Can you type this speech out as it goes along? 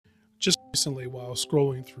Just recently, while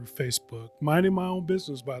scrolling through Facebook, minding my own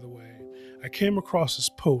business, by the way, I came across this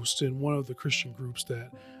post in one of the Christian groups that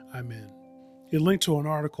I'm in. It linked to an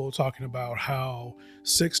article talking about how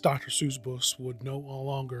 6 Dr. Seuss books would no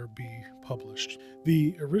longer be published.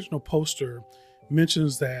 The original poster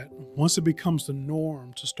mentions that once it becomes the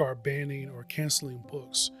norm to start banning or canceling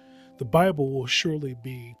books, the Bible will surely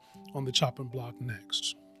be on the chopping block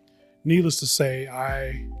next. Needless to say,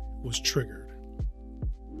 I was triggered.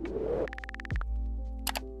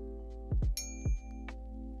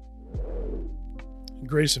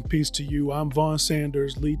 Grace and peace to you. I'm Vaughn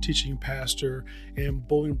Sanders, lead teaching pastor in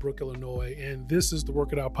Bolingbrook, Illinois, and this is the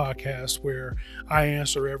Work It Out podcast where I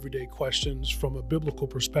answer everyday questions from a biblical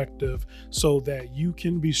perspective so that you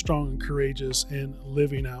can be strong and courageous in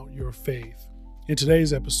living out your faith. In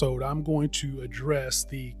today's episode, I'm going to address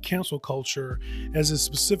the cancel culture as it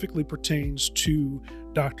specifically pertains to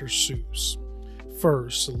Dr. Seuss.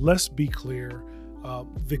 First, let's be clear.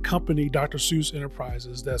 The company, Dr. Seuss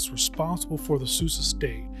Enterprises, that's responsible for the Seuss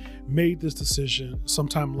estate, made this decision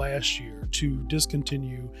sometime last year to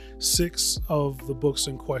discontinue 6 of the books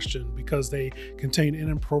in question because they contain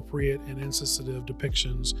inappropriate and insensitive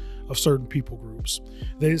depictions of certain people groups.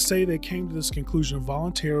 They say they came to this conclusion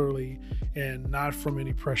voluntarily and not from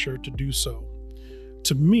any pressure to do so.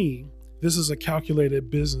 To me, this is a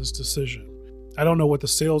calculated business decision. I don't know what the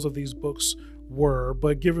sales of these books were,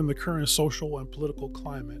 but given the current social and political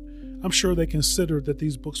climate, I'm sure they considered that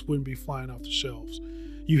these books wouldn't be flying off the shelves.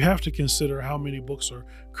 You have to consider how many books are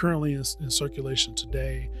currently in circulation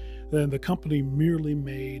today. Then the company merely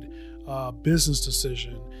made a business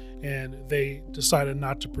decision and they decided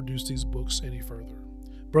not to produce these books any further.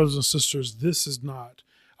 Brothers and sisters, this is not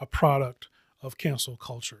a product of cancel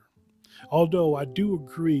culture. Although I do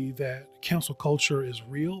agree that cancel culture is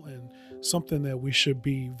real and something that we should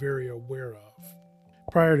be very aware of.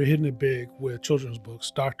 Prior to hitting it big with children's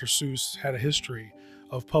books, Dr. Seuss had a history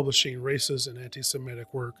of publishing racist and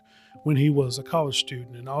anti-Semitic work when he was a college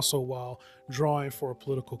student and also while drawing for a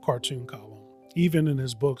political cartoon column. Even in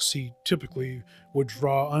his books, he typically would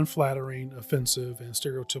draw unflattering, offensive, and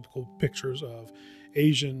stereotypical pictures of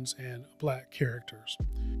Asians and Black characters.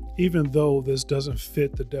 Even though this doesn't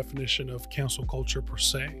fit the definition of cancel culture per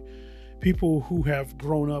se, people who have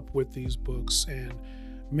grown up with these books and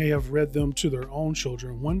may have read them to their own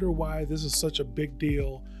children wonder why this is such a big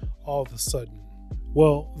deal all of a sudden.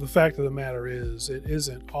 Well, the fact of the matter is, it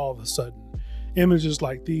isn't all of a sudden. Images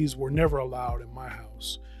like these were never allowed in my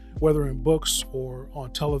house. Whether in books or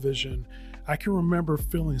on television, I can remember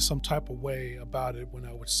feeling some type of way about it when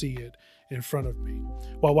I would see it in front of me.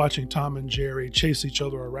 While watching Tom and Jerry chase each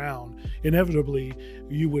other around, inevitably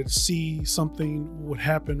you would see something would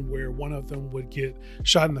happen where one of them would get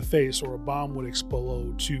shot in the face or a bomb would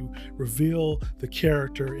explode to reveal the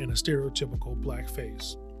character in a stereotypical Black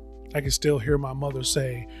face. I can still hear my mother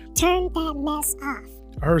say, "Turn that mess off."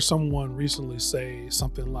 I heard someone recently say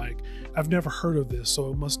something like, "I've never heard of this,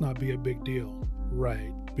 so it must not be a big deal."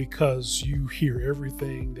 Right, because you hear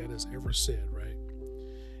everything that is ever said, right?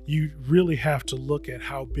 You really have to look at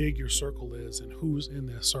how big your circle is and who's in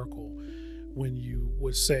that circle when you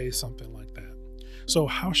would say something like that. So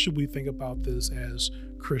how should we think about this as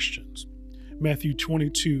Christians? Matthew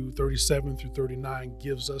 22:37 through 39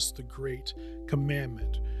 gives us the great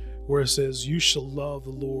commandment where it says, "You shall love the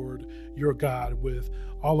Lord your God with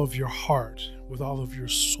all of your heart, with all of your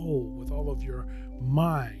soul, with all of your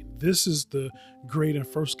mind." This is the great and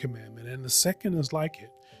first commandment. And the second is like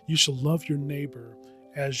it. You shall love your neighbor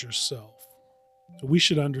as yourself. So we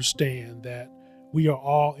should understand that we are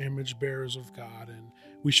all image bearers of God and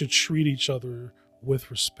we should treat each other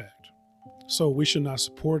with respect. So we should not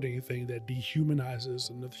support anything that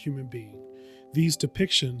dehumanizes another human being. These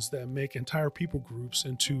depictions that make entire people groups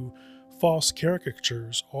into false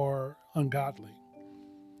caricatures are ungodly.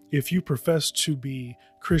 If you profess to be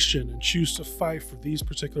Christian and choose to fight for these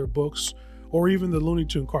particular books, or even the Looney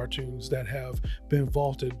Tunes cartoons that have been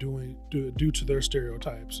vaulted due to their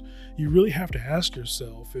stereotypes, you really have to ask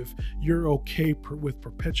yourself if you're okay with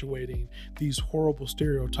perpetuating these horrible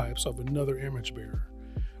stereotypes of another image bearer.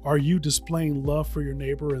 Are you displaying love for your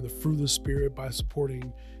neighbor and the fruit of the Spirit by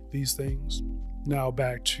supporting these things? Now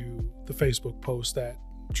back to the Facebook post that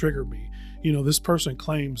triggered me. This person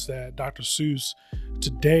claims that Dr. Seuss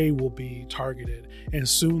today will be targeted and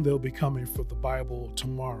soon they'll be coming for the Bible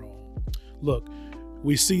tomorrow. Look,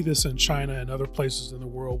 we see this in China and other places in the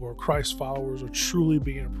world where Christ followers are truly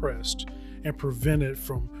being oppressed and prevented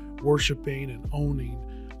from worshiping and owning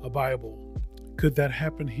a Bible. Could that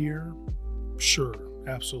happen here? Sure,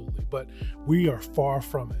 absolutely. But we are far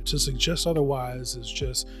from it. To suggest otherwise is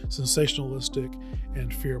just sensationalistic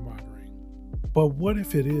and fear-mongering. But what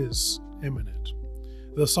if it is imminent?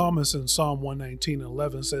 The psalmist in Psalm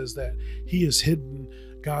 119:11 says that he has hidden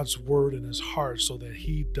God's word in his heart so that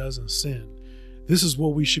he doesn't sin. This is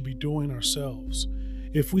what we should be doing ourselves.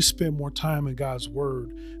 If we spend more time in God's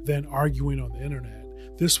word than arguing on the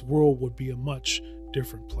internet, this world would be a much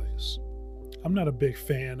different place. I'm not a big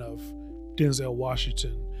fan of Denzel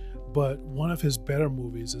Washington, but one of his better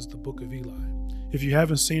movies is The Book of Eli. If you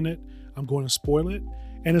haven't seen it, I'm going to spoil it,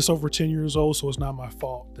 and it's over 10 years old, so it's not my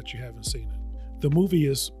fault that you haven't seen it. The movie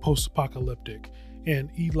is post-apocalyptic,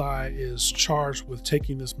 and Eli is charged with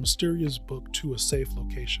taking this mysterious book to a safe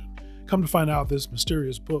location. Come to find out, this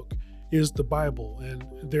mysterious book is the Bible, and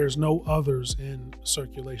there's no others in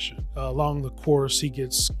circulation. Along the course, he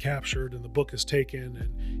gets captured and the book is taken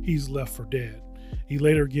and he's left for dead. He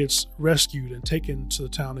later gets rescued and taken to the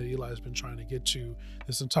town that Eli's been trying to get to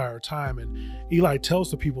this entire time. And Eli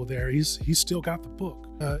tells the people there he's still got the book.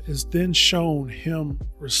 Is then shown him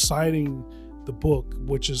reciting the book,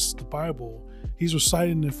 which is the Bible. He's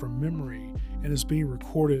reciting it from memory, and it's being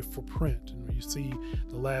recorded for print. And you see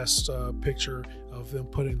the last picture of them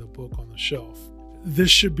putting the book on the shelf.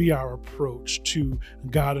 This should be our approach to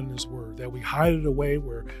God and his word, that we hide it away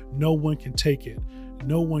where no one can take it,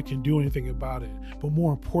 no one can do anything about it. But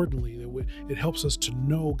more importantly, that it helps us to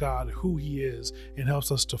know God, who he is, and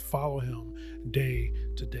helps us to follow him day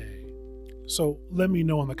to day. So let me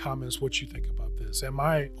know in the comments what you think about this. Am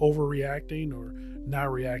I overreacting or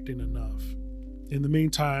not reacting enough? In the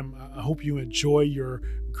meantime, I hope you enjoy your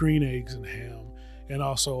green eggs and ham. And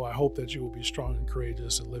also, I hope that you will be strong and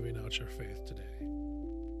courageous in living out your faith today.